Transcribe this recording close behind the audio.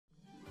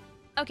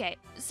Okay,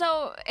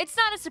 so it's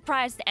not a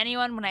surprise to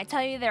anyone when I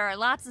tell you there are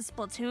lots of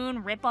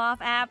Splatoon rip-off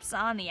apps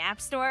on the App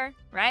Store,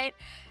 right?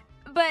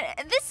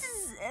 But this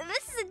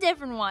is a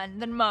different one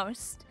than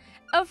most.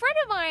 A friend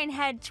of mine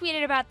had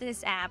tweeted about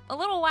this app a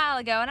little while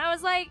ago, and I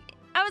was like,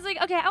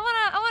 okay,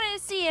 I wanna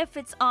see if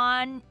it's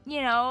on,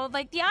 you know,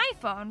 like the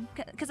iPhone,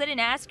 because I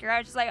didn't ask her. I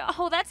was just like,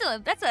 oh, that's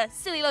a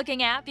silly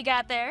looking app you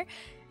got there.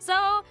 So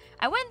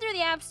I went through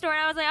the App Store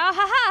and I was like, oh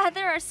haha,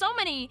 there are so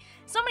many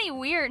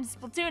weird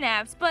Splatoon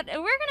apps, but we're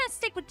gonna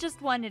stick with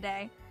just one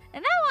today,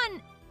 and that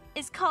one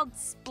is called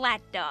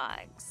Splat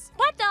Dogs.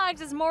 Splat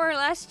Dogs is more or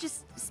less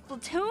just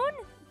Splatoon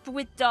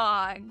with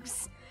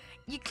dogs.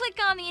 You click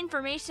on the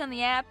information on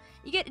the app,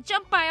 you get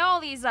jumped by all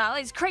these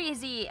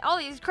crazy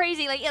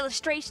like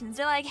illustrations.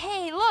 They're like,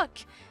 hey, look,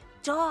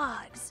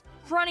 dogs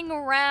running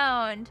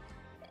around.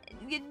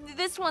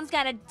 This one's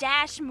got a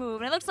dash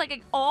move, and it looks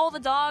like all the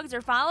dogs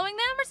are following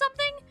them or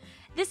something.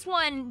 This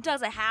one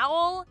does a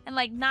howl and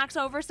like knocks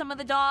over some of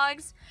the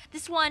dogs.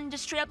 This one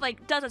just straight up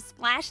like does a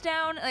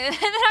splashdown.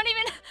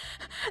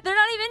 They're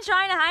not even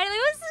trying to hide it. Like,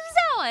 what's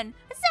that one?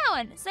 What's that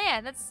one? So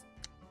yeah,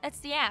 that's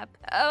the app.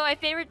 Oh, my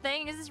favorite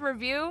thing is this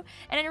review,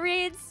 and it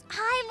reads,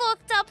 I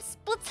looked up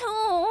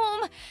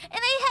Splatoon, and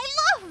I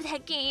love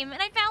that game,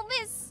 and I found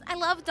this. I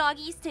love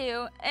doggies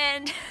too,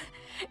 and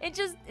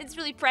it's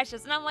really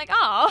precious, and I'm like,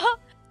 oh.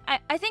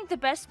 I think the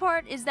best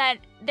part is that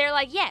they're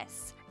like,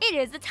 yes, it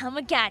is a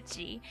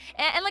Tamagotchi.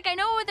 And like, I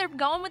know where they're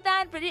going with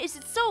that, but it's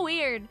so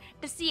weird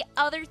to see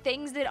other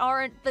things that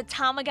aren't the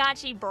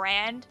Tamagotchi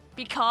brand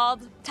be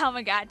called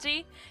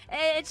Tamagotchi.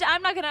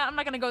 I'm not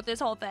gonna go through this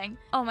whole thing.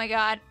 Oh my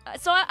god.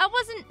 So I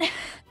wasn't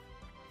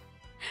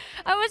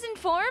I was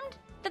informed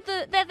that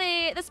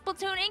the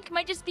Splatoon ink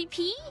might just be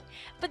pee,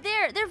 but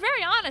they're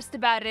very honest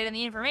about it in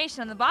the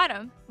information on the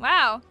bottom.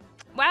 Wow.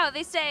 Wow,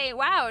 they say,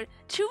 wow,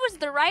 choose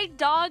the right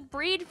dog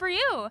breed for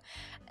you.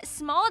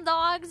 Small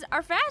dogs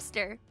are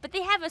faster, but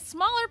they have a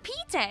smaller pee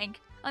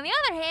tank. On the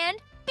other hand,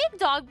 big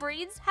dog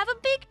breeds have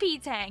a big pee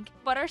tank,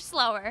 but are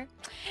slower.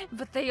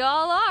 But they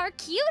all are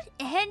cute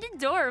and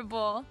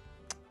adorable.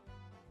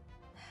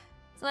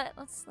 So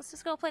let's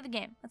just go play the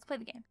game. Let's play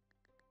the game.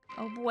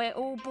 Oh boy,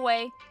 oh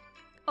boy.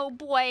 Oh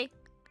boy.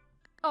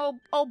 Oh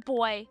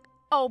boy.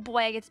 Oh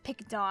boy, I get to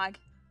pick a dog.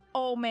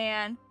 Oh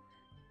man.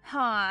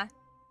 Huh.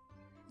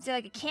 Is there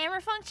like a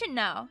camera function?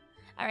 No.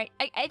 Alright,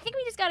 I think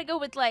we just gotta go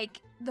with like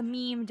the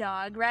meme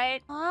dog,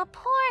 right? Aw,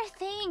 poor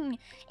thing.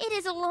 It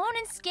is alone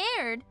and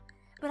scared.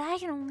 But I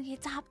can only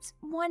adopt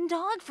one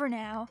dog for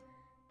now.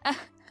 I like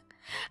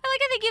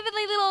how they give it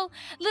like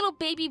little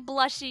baby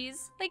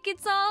blushies. Like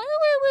it's all,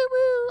 woo woo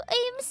woo,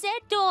 I am a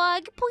sad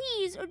dog.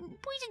 Please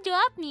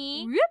adopt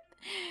me. Rip.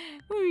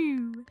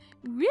 Woo.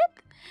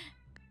 Rip.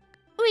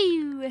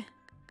 Woo.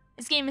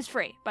 This game is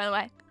free, by the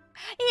way.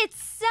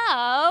 It's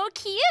so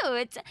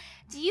cute.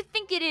 Do you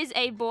think it is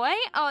a boy?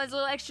 Oh, there's a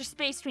little extra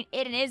space between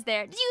it and is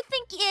there. Do you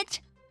think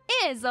it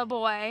is a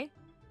boy?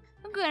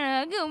 I'm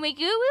gonna go make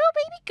you a little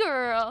baby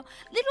girl.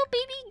 Little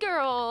baby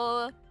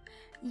girl.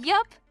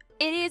 Yup,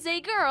 it is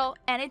a girl,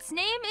 and its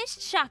name is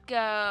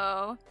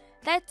Choco.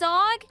 That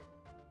dog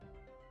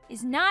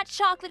is not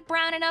chocolate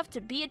brown enough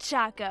to be a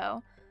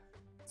Choco.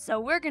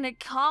 So we're gonna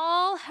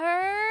call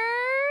her...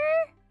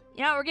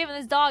 You know, we're giving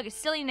this dog a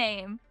silly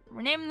name.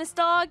 We're naming this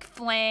dog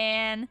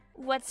Flan.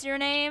 What's your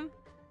name?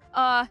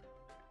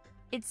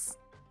 It's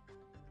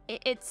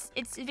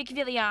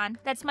Vicvillon.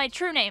 That's my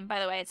true name, by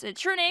the way. It's a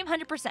true name,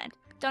 100%.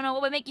 Don't know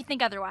what would make you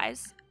think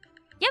otherwise.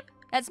 Yep,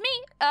 that's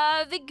me,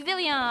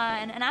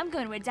 Vicvillon, and I'm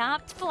going to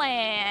adopt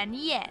Flan.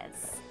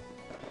 Yes.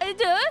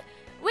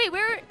 Wait,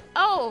 where?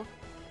 Oh,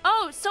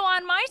 so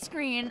on my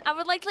screen, I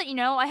would like to let you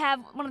know I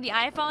have one of the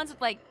iPhones with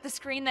like the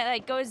screen that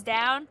like goes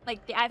down,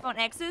 like the iPhone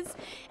X's,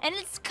 and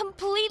it's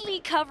completely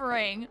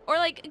covering, or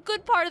like a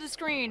good part of the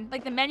screen,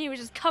 like the menu is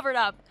just covered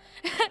up.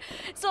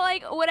 So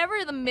like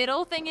whatever the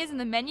middle thing is in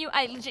the menu,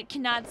 I legit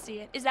cannot see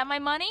it. Is that my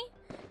money?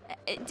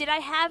 Did I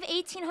have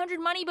 1800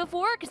 money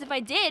before? Because if I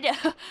did,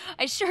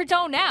 I sure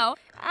don't now.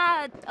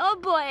 Oh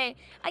boy,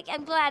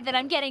 I'm glad that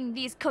I'm getting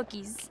these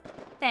cookies.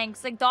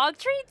 Thanks, like dog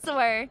treats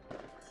or?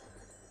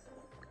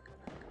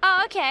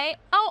 Oh, okay.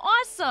 Oh,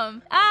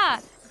 awesome.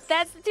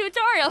 That's the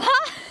tutorial,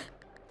 huh?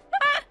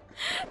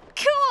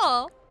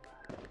 Cool.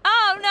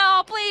 Oh,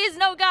 no, please,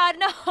 no, God,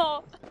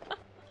 no.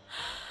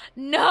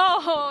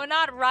 No,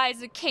 not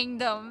Rise of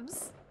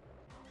Kingdoms.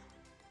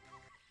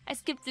 I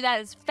skipped through that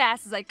as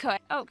fast as I could.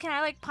 Oh, can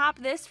I, like, pop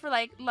this for,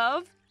 like,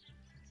 love?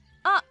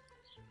 Oh,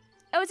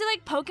 is it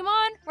like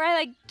Pokemon, where I,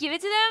 like, give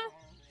it to them?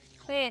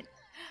 Wait.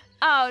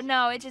 Oh,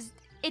 no, it just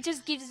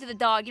gives it to the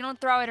dog. You don't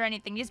throw it or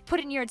anything. You just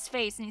put it near its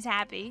face and he's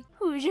happy.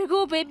 Who's your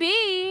go,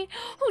 baby?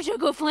 Who's your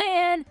go,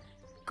 Flan?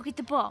 Go get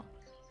the ball.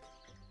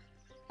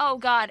 Oh,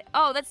 God.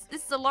 Oh, this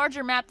is a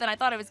larger map than I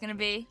thought it was gonna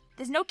be.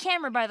 There's no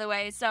camera, by the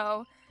way,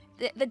 so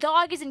the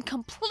dog is in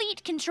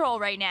complete control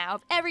right now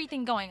of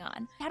everything going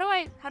on. How do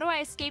I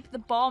escape the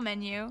ball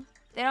menu?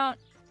 They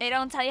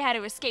don't tell you how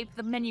to escape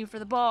the menu for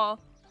the ball.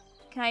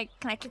 Can I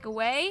click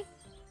away?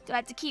 Do I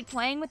have to keep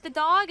playing with the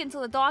dog until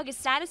the dog is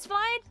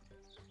satisfied?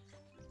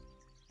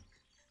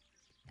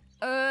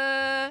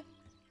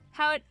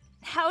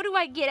 How do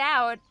I get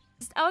out?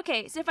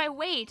 Okay, so if I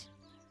wait,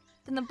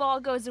 then the ball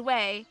goes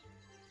away.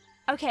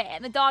 Okay,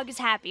 and the dog is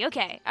happy.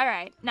 Okay, all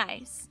right,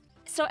 nice.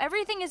 So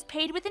everything is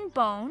paid within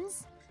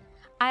bones.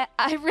 I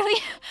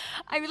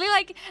really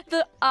like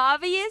the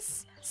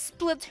obvious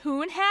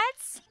Splatoon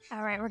hats.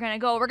 All right, we're gonna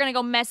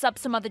go mess up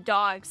some other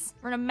dogs.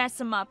 We're gonna mess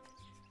them up.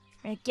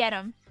 We're gonna get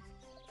them.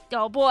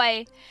 Oh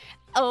boy,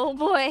 oh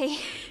boy.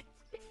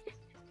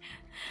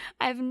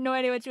 I have no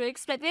idea what to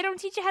expect. They don't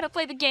teach you how to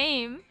play the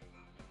game.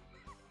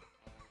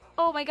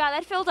 Oh my god,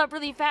 that filled up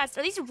really fast.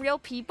 Are these real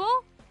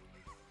people?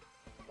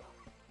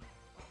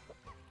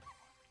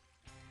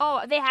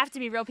 Oh, they have to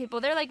be real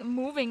people. They're like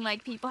moving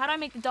like people. How do I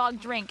make the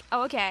dog drink?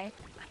 Oh, okay.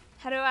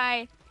 How do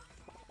I...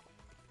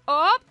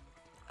 Oh!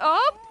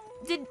 Oh!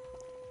 Did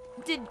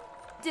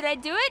I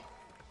do it?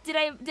 Did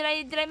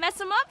I mess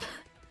him up?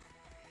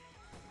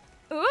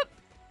 Oop!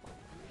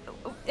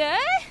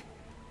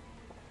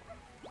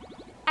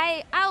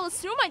 I'll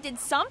assume I did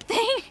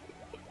something.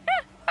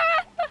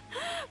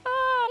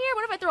 Oh, here,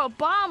 what if I throw a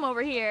bomb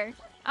over here?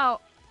 Oh.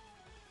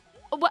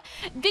 What?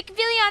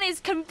 Vicvillon is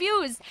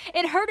confused.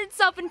 It hurt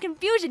itself in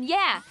confusion.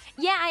 Yeah,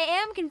 I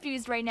am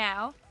confused right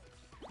now.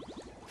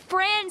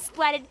 Fran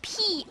splatted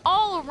pee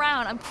all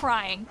around. I'm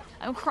crying.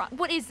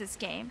 What is this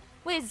game?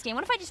 What is this game?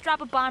 What if I just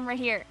drop a bomb right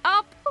here?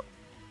 Up.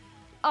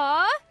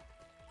 All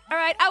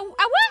right.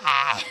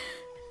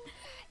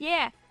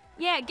 Yeah,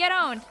 get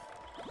owned.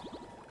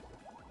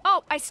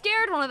 Oh, I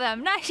scared one of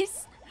them.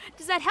 Nice.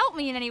 Does that help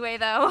me in any way,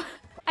 though?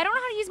 I don't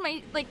know how to use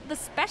my, the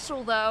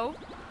special, though.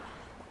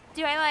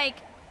 Do I,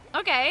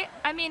 Okay,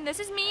 I mean, this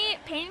is me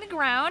painting the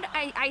ground.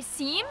 I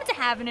seem to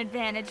have an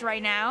advantage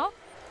right now.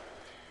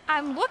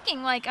 I'm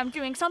looking like I'm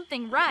doing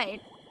something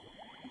right.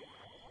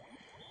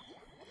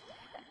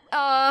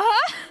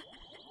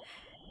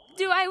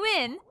 Do I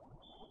win?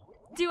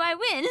 Do I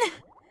win?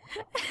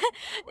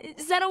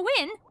 Is that a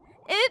win?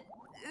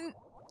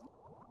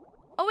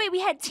 Oh, wait,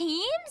 we had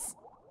teams?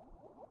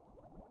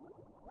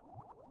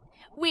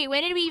 Wait,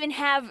 when did we even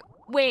have...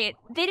 Wait,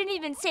 they didn't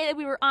even say that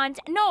we were on...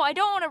 No, I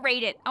don't want to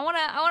rate it. I want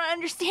to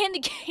understand the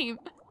game.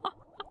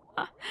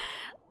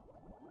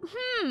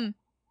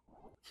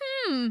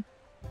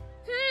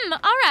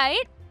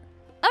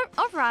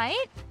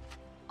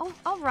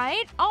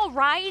 All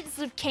right,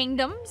 the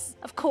kingdoms,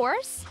 of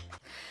course.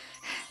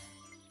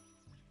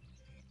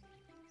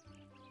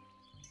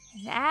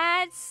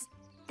 That's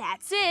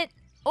it.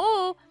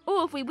 Oh,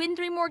 if we win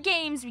 3 more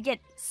games, we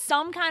get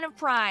some kind of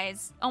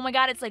prize. Oh my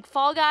god, it's like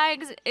Fall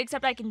Guys,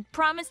 except I can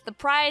promise the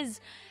prize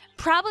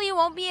probably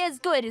won't be as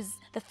good as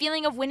the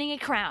feeling of winning a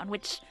crown,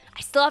 which I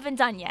still haven't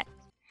done yet.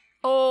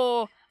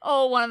 Oh,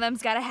 one of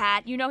them's got a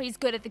hat. You know he's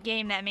good at the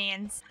game, that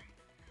means.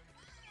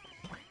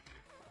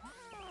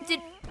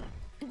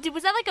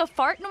 Was that like a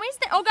fart noise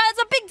there? Oh god,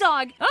 it's a big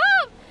dog!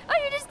 Oh,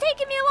 you're just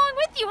taking me along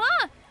with you,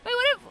 huh? Wait,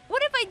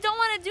 what if I don't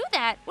want to do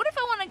that? What if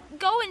I want to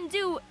go and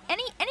do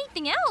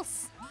anything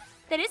else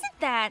that isn't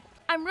that?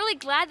 I'm really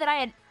glad that I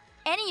had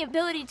any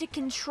ability to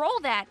control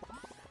that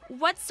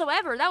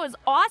whatsoever. That was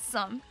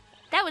awesome.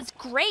 That was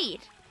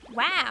great.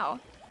 Wow.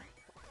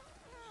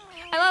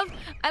 I love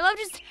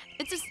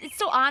it's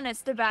so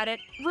honest about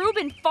it.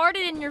 Ruben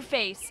farted in your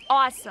face.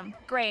 Awesome.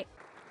 Great.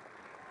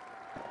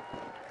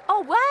 Oh,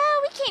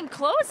 wow, we came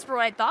close for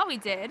what I thought we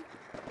did.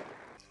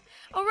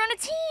 Oh, we're on a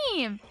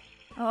team.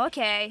 Oh,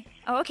 okay,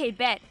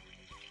 bet.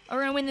 Oh,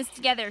 we're gonna win this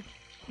together.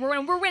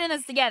 We're winning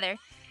this together.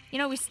 You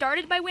know, we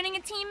started by winning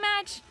a team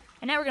match,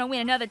 and now we're gonna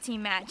win another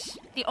team match.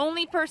 The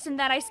only person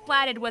that I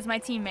splatted was my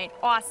teammate.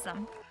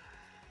 Awesome.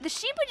 The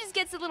Sheepa just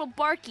gets a little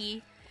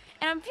barky,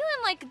 and I'm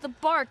feeling like the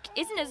bark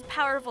isn't as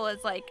powerful as,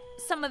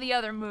 some of the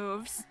other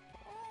moves.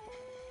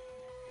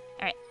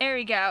 Alright, there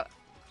we go.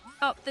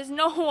 Oh, there's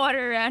no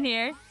water around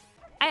here.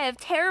 I have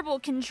terrible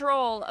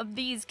control of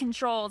these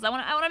controls. I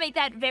wanna make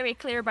that very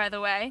clear, by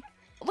the way.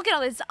 Look at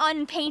all this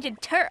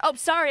unpainted turf. Oh,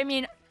 sorry, I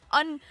mean,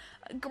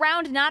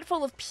 ground not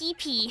full of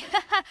pee-pee.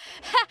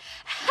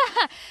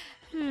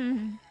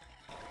 Oh,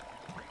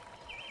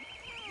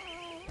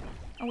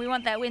 we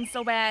want that win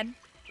so bad.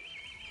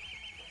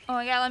 Oh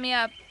my god, let me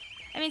up.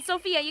 I mean,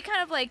 Sophia, you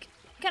kind of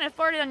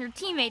farted on your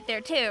teammate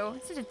there, too.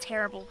 It's such a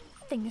terrible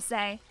thing to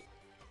say.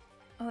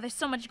 Oh, there's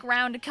so much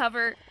ground to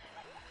cover.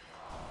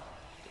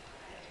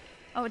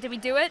 Oh, did we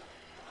do it?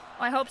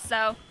 Oh, I hope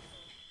so.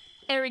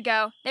 There we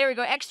go.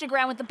 Extra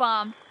ground with the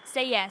bomb.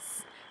 Say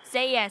yes.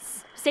 Say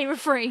yes. Say we're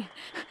free.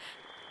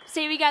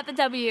 Say we got the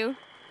W.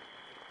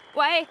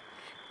 Why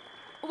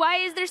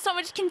is there so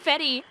much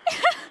confetti?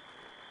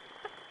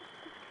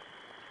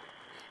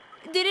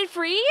 Did it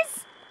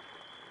freeze?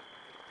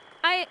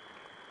 I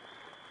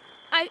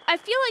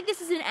feel like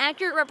this is an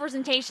accurate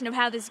representation of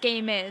how this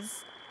game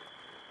is.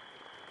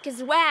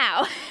 'Cause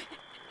wow.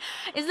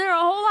 Is there a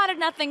whole lot of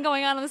nothing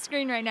going on the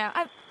screen right now?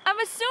 I'm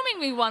assuming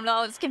we won with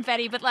all this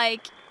confetti, but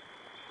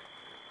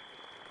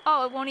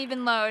oh, it won't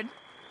even load.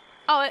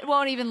 Oh, it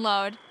won't even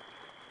load.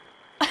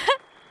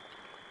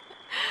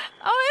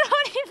 Oh, it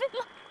won't even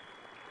load.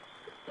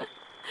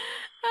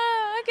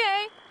 Oh,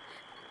 okay.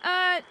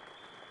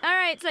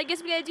 Alright, so I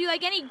guess we gotta do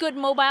like any good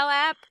mobile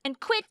app and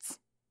quit.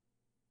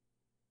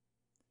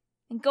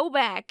 and go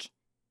back.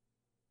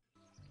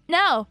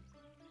 No.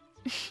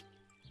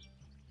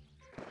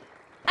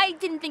 I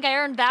didn't think I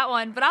earned that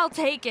one, but I'll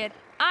take it.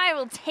 I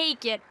will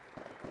take it.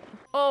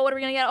 Oh, what are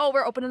we gonna get? Oh,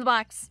 we're opening the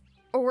box.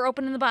 Oh, we're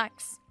opening the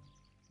box.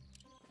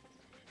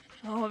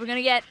 Oh, what are we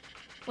gonna get?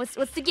 What's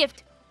the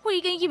gift? What are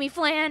you gonna give me,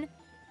 Flan?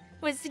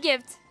 What's the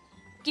gift?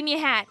 Give me a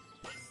hat.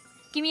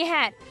 Give me a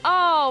hat.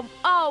 Oh,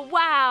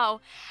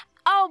 wow.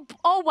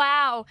 Oh,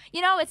 wow.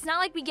 You know, it's not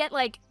like we get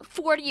like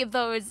 40 of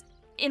those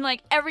in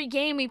like every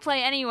game we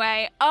play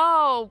anyway.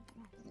 Oh,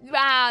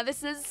 wow.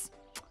 This is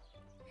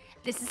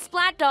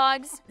Splat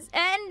Dogs,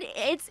 and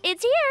it's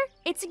here.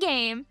 It's a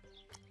game.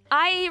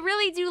 I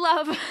really do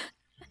love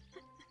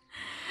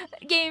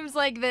games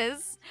like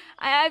this.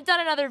 I've done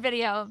another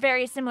video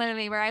very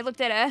similarly where I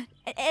looked at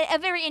a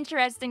very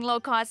interesting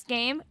low-cost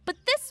game, but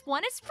this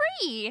one is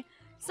free.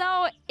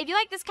 So if you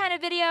like this kind of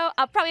video,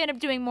 I'll probably end up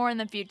doing more in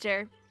the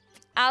future.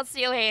 I'll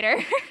see you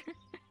later.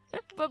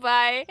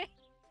 Bye-bye.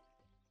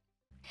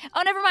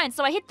 Oh, never mind.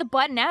 So I hit the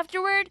button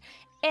afterward,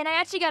 and I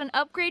actually got an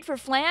upgrade for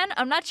Flan.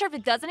 I'm not sure if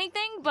it does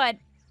anything, but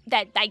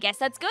I guess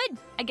that's good.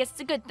 I guess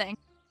it's a good thing.